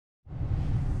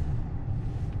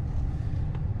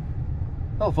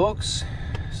Hello folks,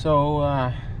 so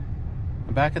I'm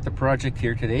back at the project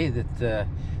here today.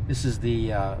 This is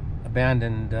the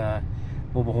abandoned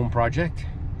mobile home project,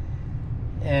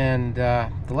 and the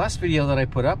last video that I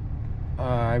put up,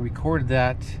 I recorded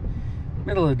that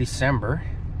middle of December,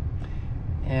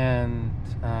 and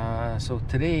so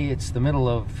today it's the middle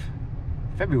of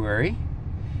February,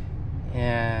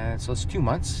 and so it's 2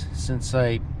 months since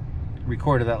I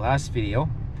recorded that last video.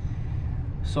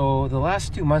 So the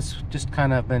last 2 months just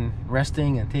kind of been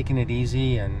resting and taking it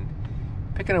easy and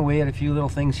picking away at a few little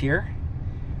things here,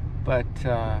 but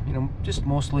you know, just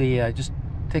mostly just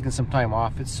taking some time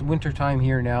off. It's winter time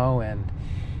here now, and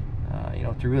you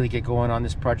know, to really get going on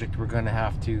this project, we're going to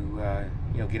have to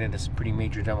you know, get into some pretty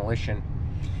major demolition,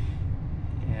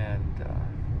 and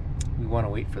we want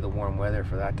to wait for the warm weather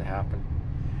for that to happen.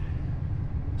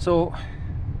 So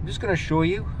I'm just going to show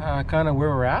you kind of where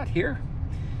we're at here.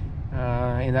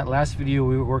 In that last video,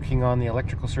 we were working on the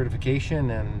electrical certification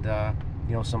and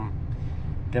you know, some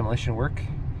demolition work,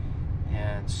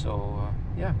 and so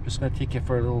yeah, I'm just going to take you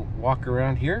for a little walk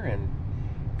around here and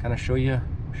kind of show you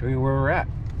where we're at.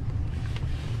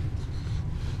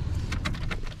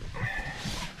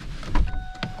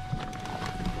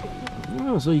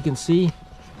 So you can see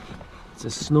it's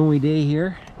a snowy day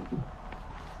here.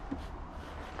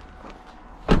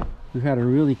 We've had a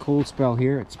really cold spell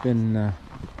here. It's been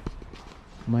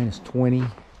minus 20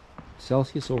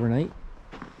 Celsius overnight,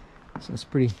 so it's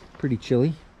pretty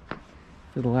chilly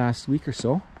for the last week or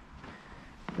so.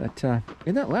 But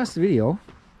in that last video,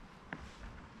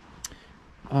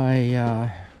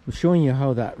 I was showing you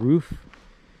how that roof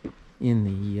in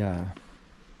the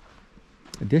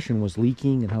addition was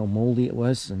leaking and how moldy it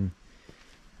was, and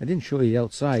I didn't show you the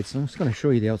outside, so I'm just going to show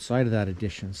you the outside of that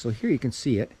addition. So here you can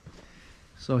see it.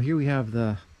 So here we have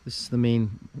this is the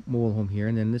main mobile home here,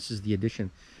 and then this is the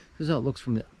addition. This is how it looks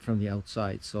from the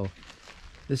outside. So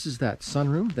this is that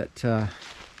sunroom that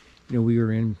you know, we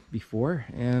were in before,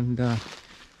 and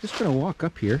just gonna walk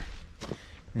up here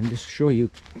and just show you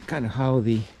kind of how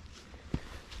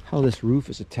this roof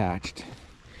is attached.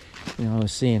 You know, I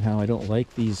was saying how I don't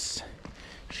like these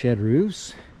shed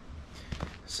roofs.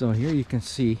 So here you can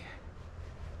see,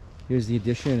 here's the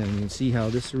addition, and you can see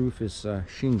how this roof is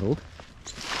shingled.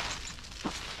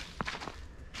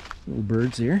 Little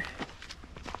birds here,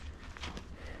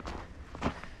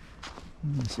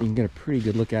 so you can get a pretty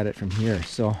good look at it from here.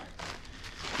 So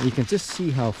you can just see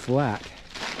how flat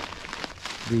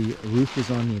the roof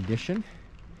is on the addition,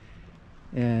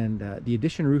 and the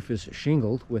addition roof is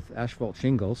shingled with asphalt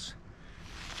shingles,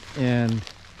 and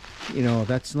you know,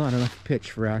 that's not enough pitch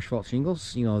for asphalt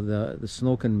shingles. You know, the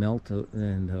snow can melt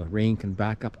and the rain can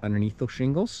back up underneath those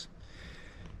shingles.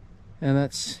 And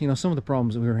that's, you know, some of the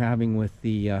problems that we were having with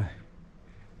the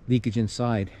leakage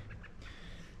inside.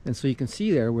 And so you can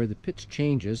see there where the pitch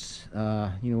changes,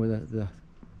 you know, where the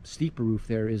steeper roof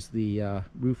there is the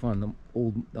roof on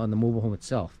the mobile home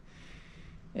itself,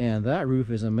 and that roof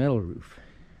is a metal roof.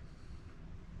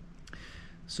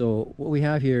 So what we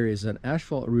have here is an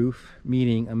asphalt roof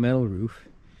meeting a metal roof,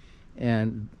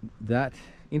 and that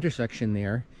intersection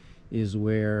there is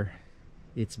where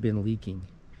it's been leaking.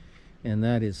 And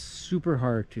that is super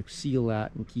hard to seal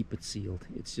that and keep it sealed.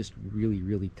 It's just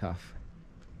really tough.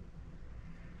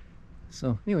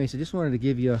 So anyways, I just wanted to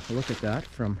give you a look at that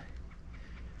from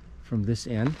this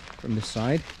end, from this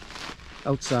side,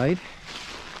 outside.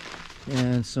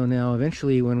 And so now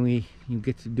eventually when we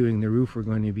get to doing the roof, we're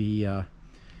going to be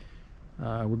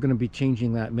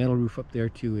changing that metal roof up there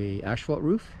to a asphalt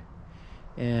roof,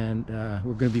 and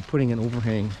we're going to be putting an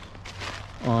overhang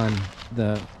on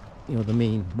the, you know, the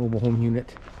main mobile home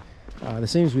unit, the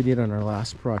same as we did on our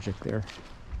last project there.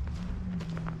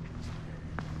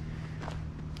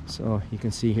 So you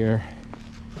can see here,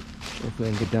 hopefully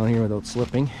I can get down here without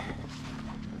slipping.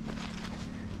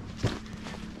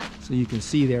 So you can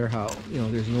see there how, you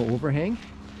know, there's no overhang,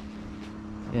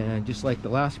 and just like the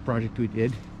last project we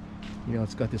did, you know,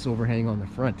 it's got this overhang on the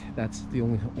front. That's the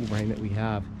only overhang that we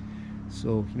have.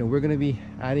 So, you know, we're going to be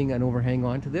adding an overhang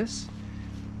onto this,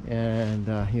 and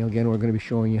you know, again, we're going to be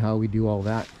showing you how we do all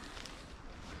that.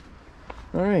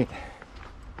 All right,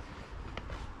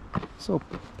 so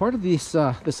part of this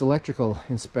electrical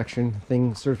inspection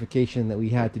thing, certification that we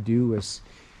had to do, was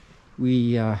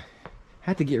we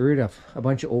had to get rid of a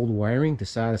bunch of old wiring to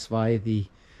satisfy the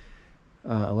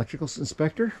electrical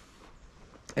inspector.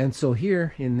 And so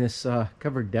here in this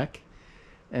covered deck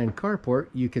and carport,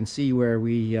 you can see where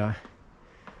we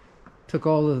took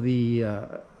all of the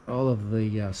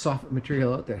soffit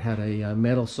material out that had a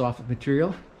metal soffit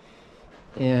material,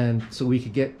 and so we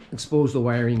could expose the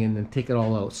wiring and then take it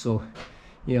all out. So,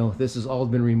 you know, this has all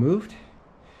been removed,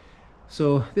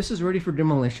 So this is ready for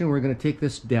demolition. We're going to take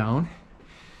this down.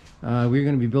 We're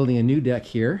going to be building a new deck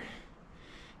here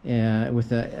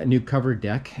with a new covered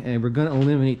deck, and we're going to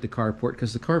eliminate the carport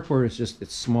because the carport is just,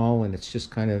 it's small and it's just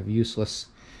kind of useless.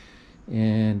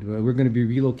 And we're going to be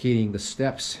relocating the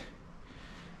steps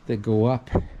that go up.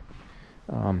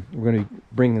 We're going to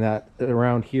bring that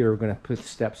around here. We're going to put the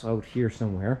steps out here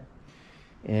somewhere,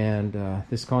 and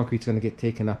this concrete's going to get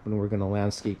taken up, and we're going to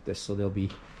landscape this so there'll be,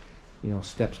 you know,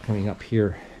 steps coming up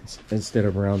here instead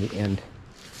of around the end.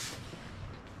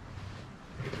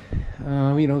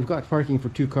 You know, we've got parking for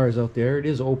 2 cars out there. It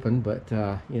is open, but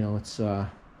you know, it's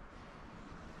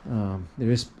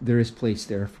there is place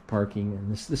there for parking.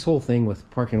 And this whole thing with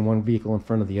parking one vehicle in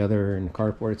front of the other and the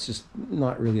carport, it's just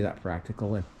not really that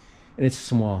practical, and it's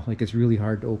small. Like, it's really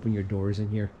hard to open your doors in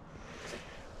here.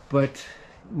 But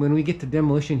when we get to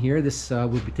demolition here, this we'll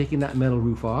be taking that metal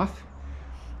roof off,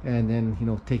 and then, you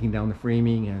know, taking down the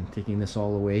framing and taking this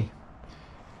all away,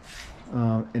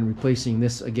 and replacing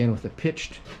this again with a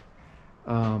pitched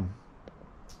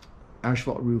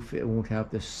asphalt roof. It won't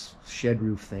have this shed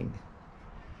roof thing.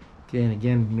 Okay, and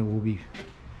again, you know, we'll be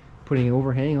putting an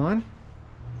overhang on.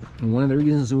 And one of the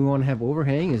reasons we want to have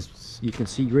overhang is, you can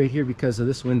see right here, because of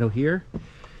this window here.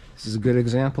 This is a good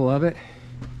example of it.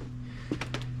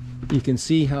 You can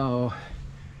see how,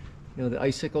 you know, the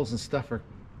icicles and stuff are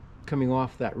coming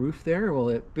off that roof there. Well,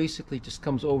 it basically just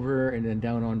comes over and then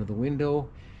down onto the window,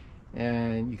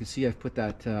 and you can see I've put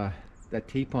that that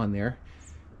tape on there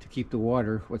to keep the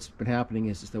water. What's been happening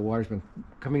is the water's been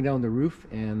coming down the roof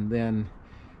and then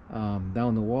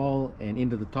down the wall and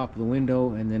into the top of the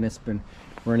window, and then it's been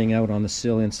running out on the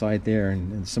sill inside there,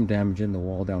 and some damage in the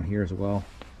wall down here as well.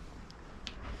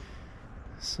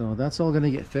 So that's all going to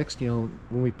get fixed, you know,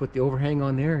 when we put the overhang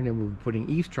on there, and then we'll be putting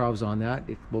eaves troughs on that.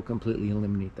 It will completely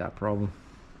eliminate that problem.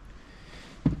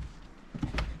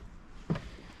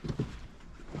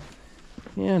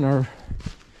 And our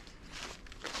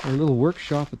little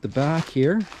workshop at the back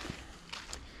here.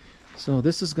 So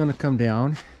this is going to come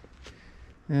down,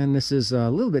 and this is a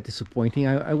little bit disappointing.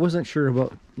 I wasn't sure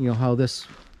about, you know, how this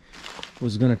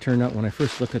was going to turn out when I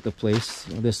first looked at the place.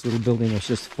 This little building was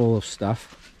just full of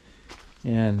stuff.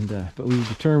 And but we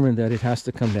determined that it has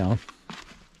to come down,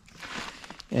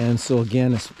 and so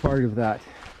again, as part of that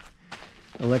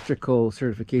electrical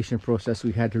certification process,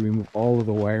 we had to remove all of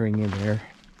the wiring in there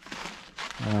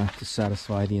to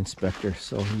satisfy the inspector.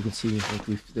 So you can see, like,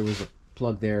 there was a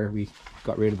plug there, we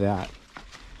got rid of that.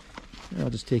 And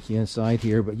I'll just take you inside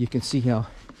here, but you can see how,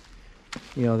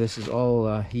 you know, this is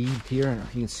all heaved here, and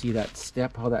you can see that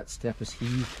step, how that step is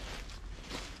heaved.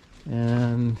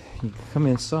 And you come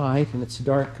inside, and it's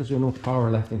dark because there's no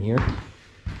power left in here,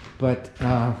 but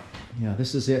yeah,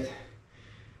 this is it.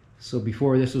 So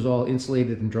before, this was all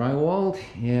insulated and drywalled,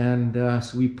 and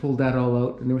so we pulled that all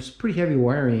out, and there was pretty heavy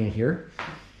wiring in here.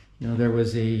 You know, there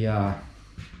was a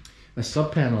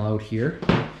sub panel out here,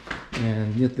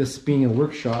 and this being a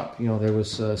workshop, you know, there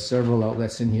was several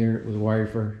outlets in here. It was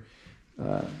wired for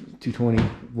 220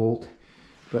 volt,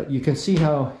 but you can see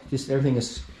how just everything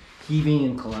is heaving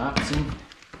and collapsing.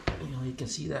 You know, you can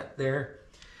see that there.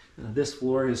 This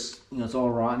floor is, you know, it's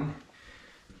all rotten.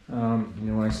 You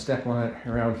know, when I step on it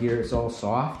around here, it's all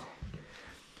soft.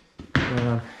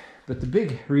 But the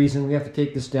big reason we have to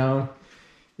take this down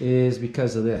is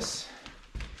because of this.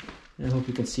 And I hope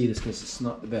you can see this because it's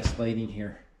not the best lighting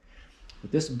here.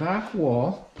 But this back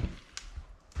wall,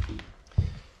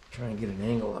 try and get an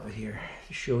angle of it here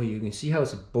to show you. You can see how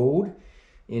it's bowed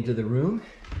into the room.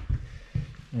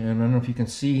 And I don't know if you can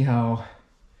see how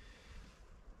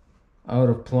out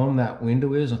of plumb that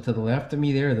window is to the left of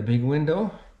me there, the big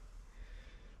window.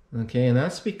 Okay, and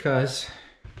that's because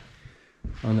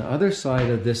on the other side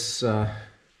of this, you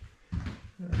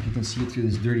can see it through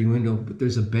this dirty window, but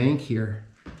there's a bank here.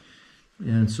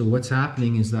 And so what's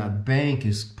happening is that bank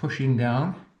is pushing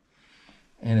down,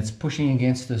 and it's pushing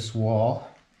against this wall,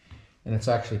 and it's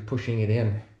actually pushing it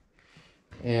in.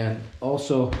 And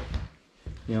also,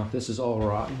 you know, this is all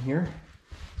rotten here.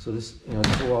 So this, you know,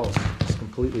 this wall is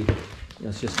completely, you know,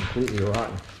 it's just completely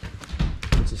rotten. You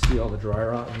can see all the dry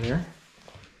rot in there.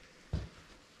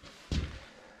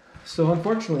 So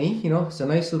unfortunately, you know, it's a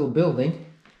nice little building,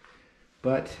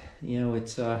 but, you know,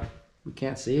 it's, we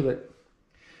can't save it.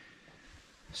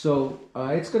 So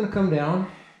it's going to come down,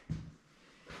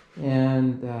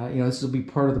 and, you know, this will be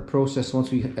part of the process once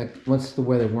the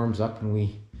weather warms up and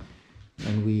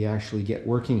we actually get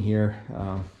working here.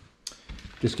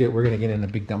 We're going to get in a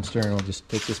big dumpster, and we'll just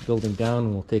take this building down,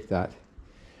 and we'll take that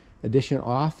addition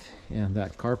off and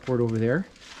that carport over there,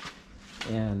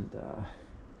 and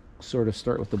sort of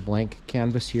start with the blank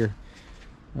canvas here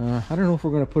I don't know if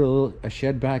we're going to put a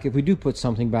shed back. If we do put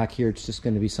something back here, it's just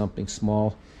going to be something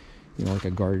small, you know, like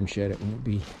a garden shed. It won't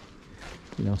be,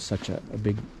 you know, such a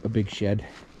big shed.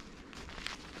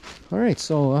 All right,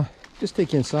 so just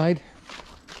take you inside,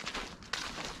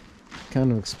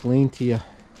 kind of explain to you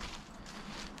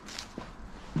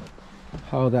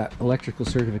how that electrical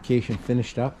certification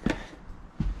finished up.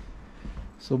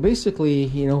 So basically,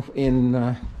 you know, in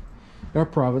our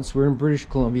province, we're in British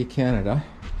Columbia, Canada.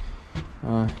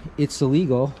 It's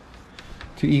illegal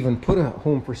to even put a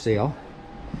home for sale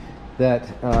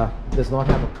that does not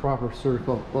have a proper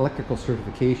electrical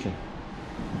certification.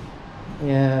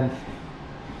 And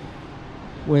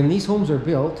when these homes are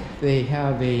built, they're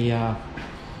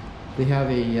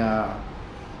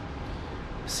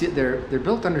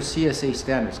built under CSA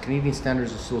standards, Canadian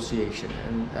Standards Association,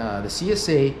 and the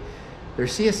CSA, there are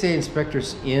CSA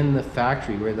inspectors in the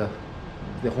factory where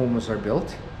the homes are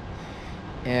built,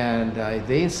 and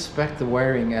they inspect the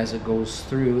wiring as it goes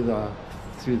through the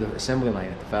assembly line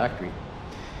at the factory.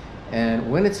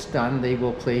 And when it's done, they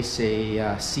will place a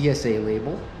CSA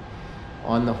label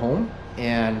on the home,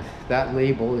 and that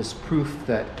label is proof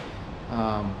that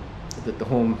that the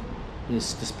home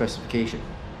is to specification.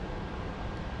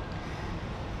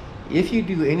 If you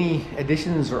do any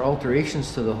additions or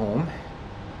alterations to the home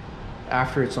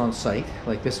after it's on site,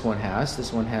 like this one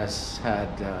has had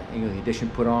you know, the addition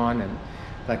put on, and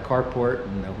that carport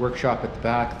and the workshop at the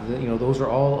back, you know, those are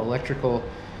all electrical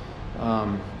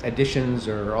additions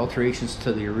or alterations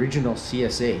to the original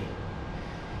CSA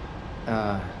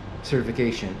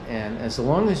certification. And as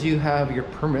long as you have your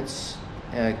permits,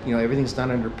 you know, everything's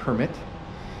done under permit,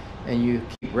 and you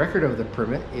keep record of the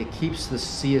permit, it keeps the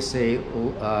CSA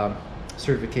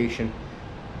certification,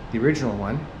 the original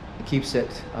one, it keeps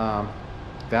it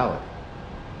valid.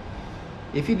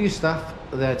 If you do stuff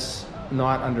that's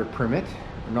not under permit,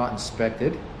 or not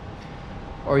inspected,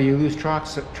 or you lose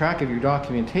track of your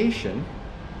documentation,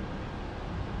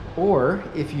 or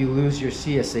if you lose your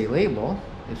CSA label,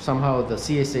 if somehow the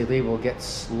CSA label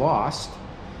gets lost,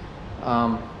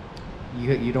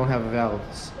 you don't have a valid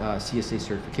CSA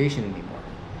certification anymore.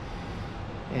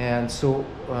 And so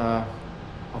a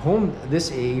home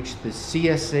this age, the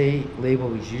CSA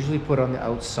label is usually put on the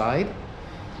outside,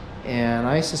 and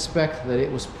I suspect that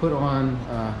it was put on,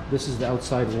 this is the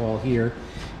outside wall here,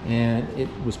 and it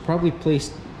was probably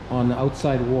placed on the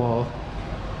outside wall,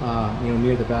 you know,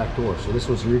 near the back door. So this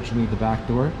was originally the back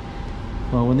door.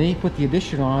 Well, when they put the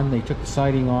addition on, they took the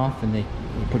siding off, and they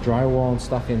put drywall and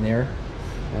stuff in there.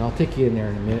 And I'll take you in there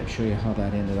in a minute, show you how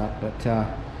that ended up. But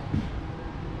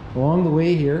along the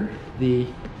way here, the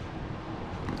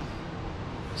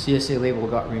CSA label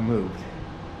got removed.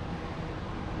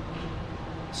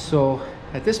 So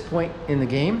at this point in the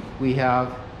game, we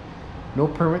have no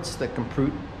permits that can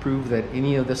prove that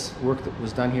any of this work that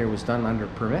was done here was done under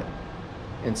permit,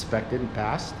 inspected and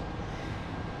passed.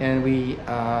 And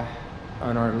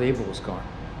and our label was gone.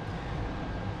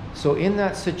 So in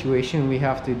that situation, we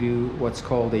have to do what's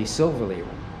called a silver label.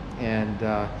 And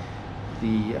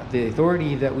the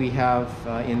authority that we have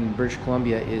in British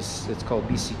Columbia it's called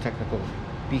BC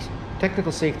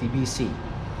Technical Safety BC.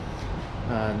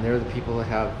 And they're the people that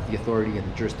have the authority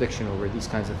and the jurisdiction over these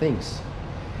kinds of things.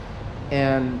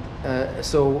 And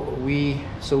so we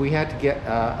had to get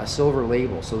a silver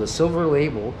label. So the silver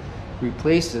label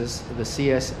replaces the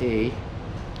CSA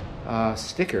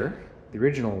sticker, the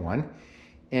original one.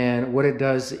 And what it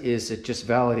does is it just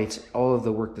validates all of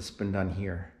the work that's been done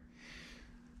here.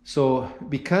 So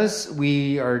because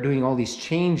we are doing all these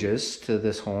changes to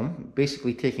this home,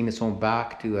 basically taking this home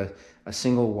back to a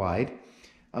single wide,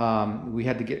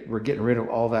 we're getting rid of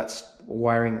all that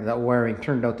wiring. That wiring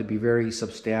turned out to be very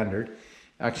substandard.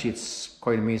 Actually, it's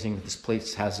quite amazing that this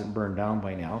place hasn't burned down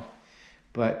by now.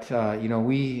 But you know,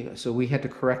 we had to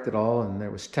correct it all, and there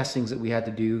was testings that we had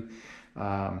to do.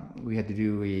 We had to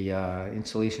do a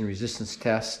insulation resistance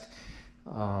test.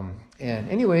 And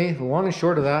anyway, the long and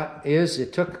short of that is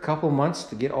it took a couple months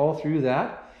to get all through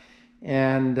that.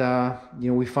 And you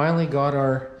know, we finally got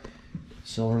our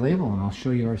silver label, and I'll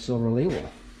show you our silver label.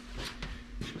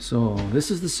 So this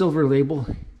is the silver label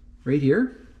right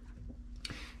here.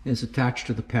 It's attached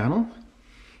to the panel.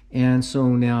 And so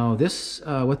now this,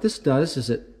 what this does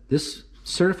is this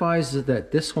certifies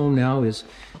that this home now is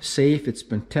safe, it's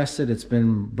been tested, it's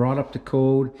been brought up to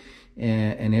code,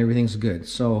 and everything's good.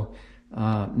 So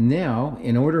now,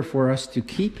 in order for us to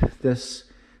keep this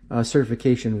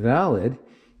certification valid,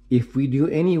 if we do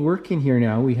any work in here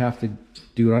now, we have to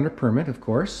do it under permit, of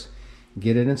course,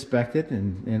 get it inspected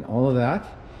and all of that.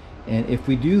 And if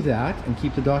we do that and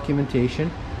keep the documentation,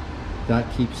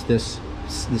 that keeps this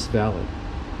valid.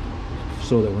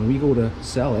 so that when we go to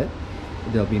sell it,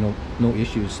 there'll be no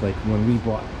issues like when we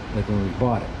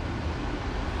bought it.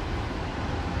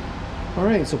 All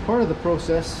right, so part of the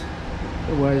process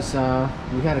was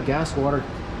we had a gas water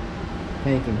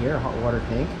tank in here, a hot water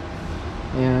tank,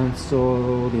 and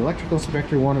so the electrical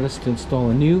inspector wanted us to install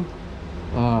a new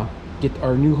get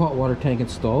our new hot water tank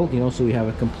installed, you know, so we have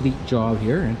a complete job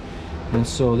here. And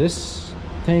so this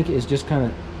tank is just kind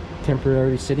of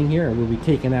temporarily sitting here. We'll be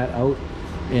taking that out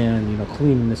and, you know,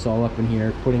 cleaning this all up in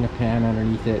here, putting a pan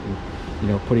underneath it, and, you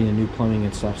know, putting in new plumbing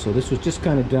and stuff. So this was just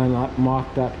kind of done,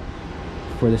 mocked up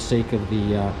for the sake of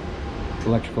the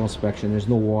electrical inspection. There's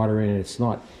no water in it. It's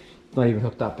not even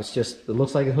hooked up. It's just, it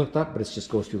looks like it's hooked up, but it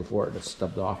just goes through the floor. It's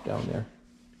stubbed off down there.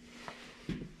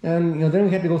 And, you know, then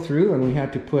we had to go through and we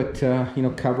had to put, you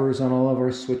know, covers on all of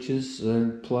our switches,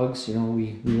 plugs. You know,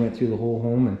 we went through the whole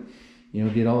home and, you know,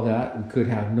 did all that. We could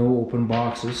have no open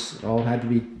boxes. It all had to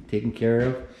be taken care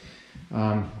of.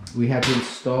 We had to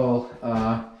install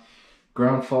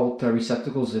ground fault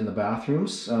receptacles in the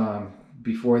bathrooms.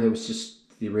 Before there was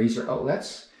just the razor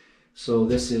outlets. So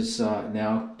this is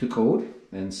now to code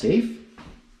and safe.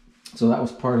 So that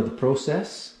was part of the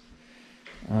process.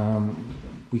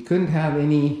 We couldn't have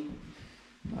any,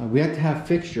 we had to have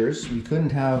fixtures. We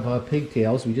couldn't have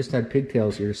pigtails. We just had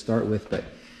pigtails here to start with, but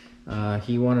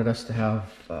he wanted us to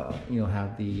have, you know,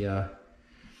 have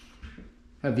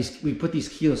these, we put these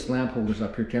keyless lamp holders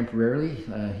up here temporarily.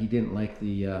 He didn't like the,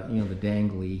 you know, the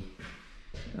dangly,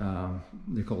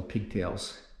 they're called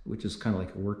pigtails, which is kind of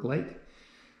like a work light.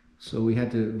 So we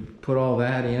had to put all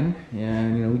that in,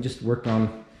 and, you know, we just worked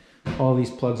on all these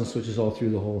plugs and switches all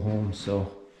through the whole home.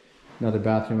 So another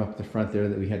bathroom up the front there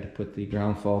that we had to put the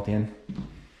ground fault in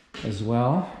as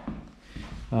well.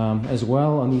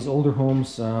 On these older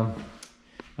homes,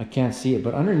 I can't see it,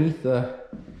 but underneath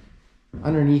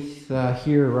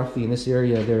here, roughly in this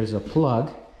area, there's a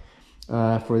plug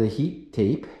for the heat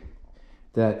tape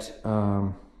that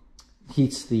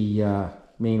heats the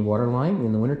main water line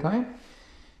in the wintertime.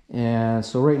 And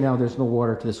so right now there's no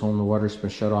water to this home. The water's been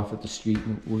shut off at the street,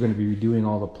 and we're going to be redoing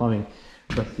all the plumbing.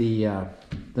 But the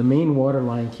main water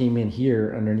line came in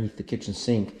here underneath the kitchen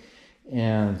sink,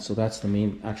 and so that's the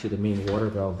main water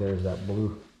valve. There's that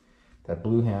blue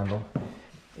handle,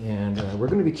 and we're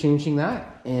going to be changing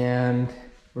that, and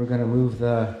we're going to move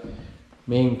the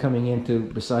main coming into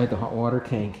beside the hot water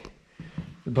tank.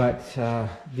 But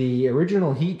the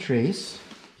original heat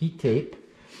tape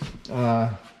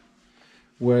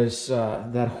was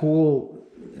that whole,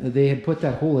 they had put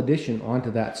that whole addition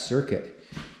onto that circuit,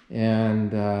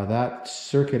 and that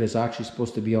circuit is actually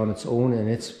supposed to be on its own, and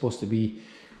it's supposed to be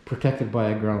protected by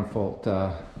a ground fault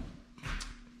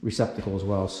receptacle as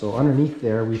well. So underneath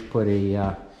there we've put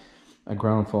a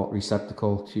ground fault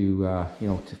receptacle to you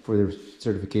know, for the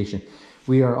certification.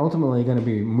 We are ultimately going to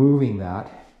be removing that,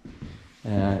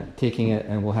 taking it,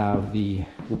 and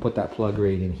we'll put that plug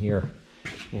right in here.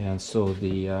 And so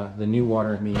the new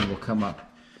water main will come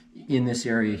up in this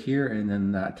area here, and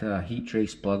then that heat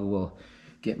trace plug will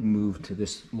get moved to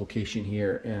this location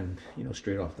here, and, you know,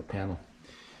 straight off the panel.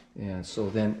 And so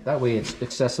then that way it's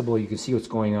accessible. You can see what's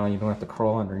going on. You don't have to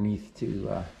crawl underneath to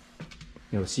you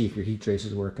know, see if your heat trace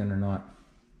is working or not.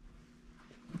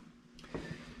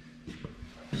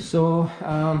 So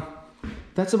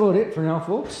that's about it for now,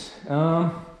 folks. I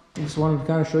just wanted to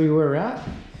kind of show you where we're at.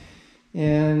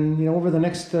 And, you know, over the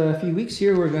next few weeks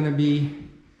here, we're going to be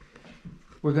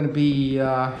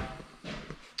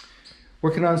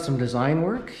working on some design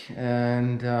work,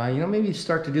 and you know, maybe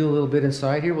start to do a little bit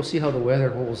inside here. We'll see how the weather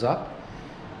holds up.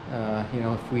 You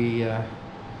know, if we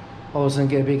all of a sudden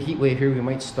get a big heat wave here, we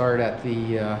might start at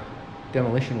the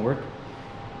demolition work.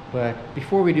 But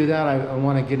before we do that, I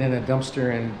want to get in a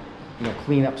dumpster and, you know,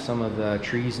 clean up some of the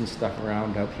trees and stuff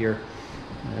around out here.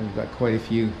 And we've got quite a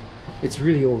few. It's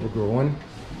really overgrown,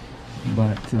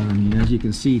 but as you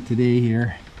can see today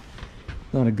here,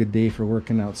 not a good day for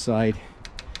working outside.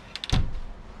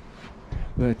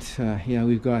 But yeah,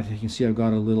 we've got, you can see I've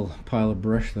got a little pile of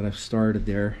brush that I've started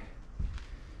there.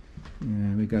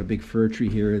 And we've got a big fir tree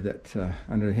here that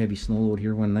under a heavy snow load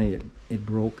here one night, it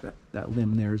broke. That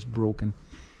limb there is broken.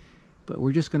 But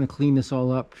we're just going to clean this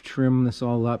all up, trim this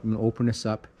all up, and open this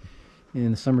up.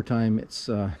 In the summertime, it's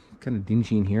kind of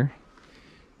dingy in here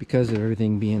because of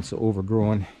everything being so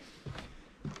overgrown.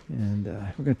 And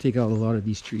we're going to take out a lot of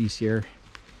these trees here.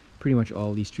 Pretty much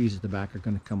all these trees at the back are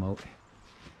going to come out.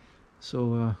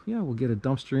 So yeah, we'll get a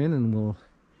dumpster in and we'll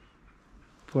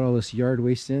put all this yard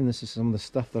waste in. This is some of the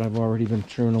stuff that I've already been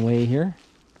trimming away here.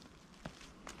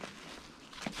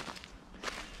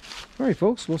 Alright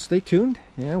folks, well, stay tuned.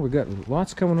 Yeah, we've got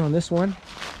lots coming on this one.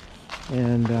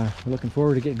 and we're looking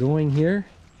forward to get going here,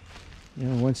 you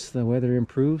know, once the weather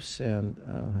improves. And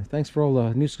thanks for all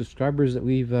the new subscribers that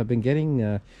we've been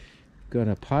getting. Got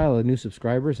a pile of new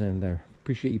subscribers, and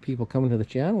appreciate you people coming to the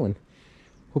channel, and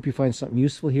hope you find something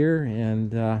useful here,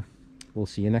 and we'll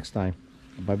see you next time.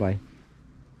 Bye bye.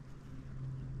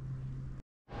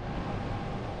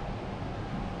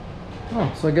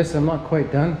 Oh, so I guess I'm not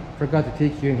quite done. Forgot to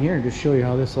take you in here and just show you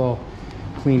how this all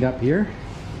cleaned up here.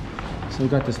 So we've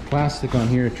got this plastic on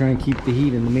here to try and keep the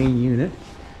heat in the main unit.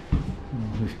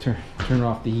 We've turned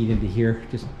off the heat into here,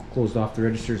 just closed off the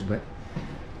registers, but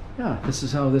yeah, this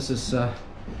is how this is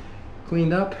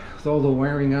cleaned up with all the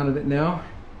wiring out of it now,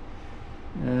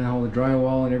 and all the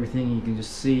drywall and everything. You can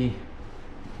just see,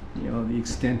 you know, the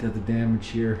extent of the damage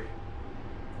here.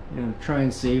 You know, try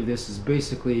and save this is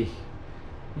basically,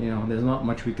 you know, there's not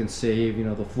much we can save. You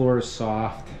know, the floor is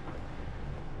soft,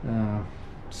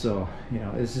 so you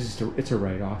know, it's just it's a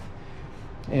write-off.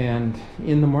 And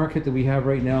in the market that we have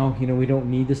right now, you know, we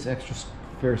don't need this extra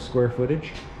fair square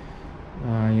footage.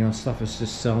 You know, stuff is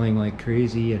just selling like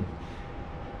crazy, and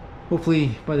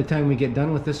hopefully by the time we get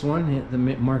done with this one, the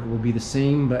market will be the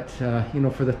same. But you know,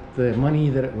 for the money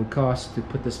that it would cost to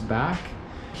put this back,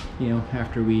 you know,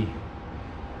 after we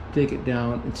take it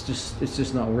down, it's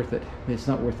just not worth it. It's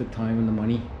not worth the time and the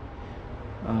money.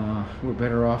 We're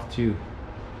better off to,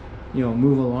 you know,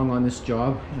 move along on this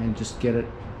job and just get it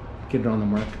on the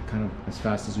market kind of as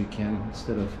fast as we can,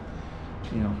 instead of,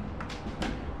 you know,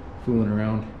 fooling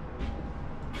around.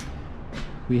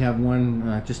 We have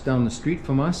one just down the street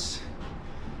from us,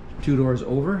 2 doors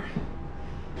over,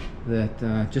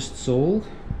 that just sold.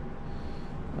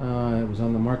 It was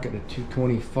on the market at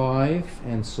 $225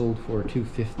 and sold for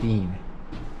 $215.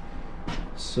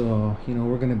 So, you know,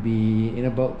 we're going to be in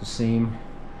about the same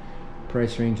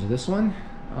price range as this one.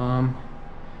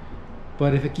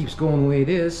 But if it keeps going the way it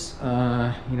is,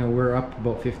 you know, we're up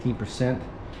about 15%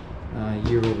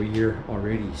 year over year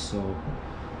already. So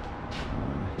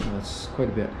you know, that's quite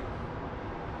a bit.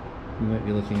 We might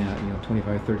be looking at, you know,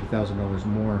 $25,000–$30,000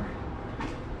 more.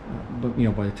 But you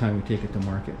know, by the time we take it to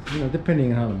market, you know,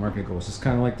 depending on how the market goes, it's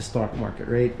kind of like the stock market,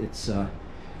 right? It's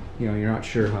you know, you're not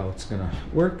sure how it's gonna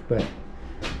work, but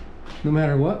no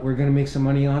matter what, we're gonna make some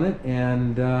money on it.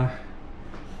 And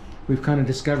we've kind of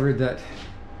discovered that,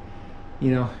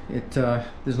 you know,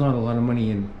 there's not a lot of money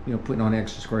in, you know, putting on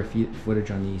extra square footage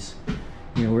on these.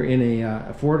 You know, we're in a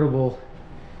affordable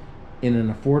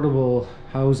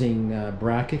housing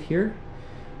bracket here.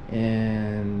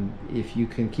 And if you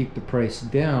can keep the price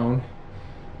down,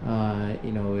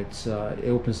 you know, it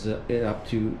opens it up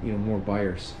to, you know, more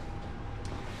buyers.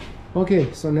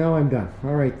 Okay, so now I'm done.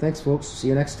 All right, thanks folks. See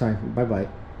you next time. Bye bye.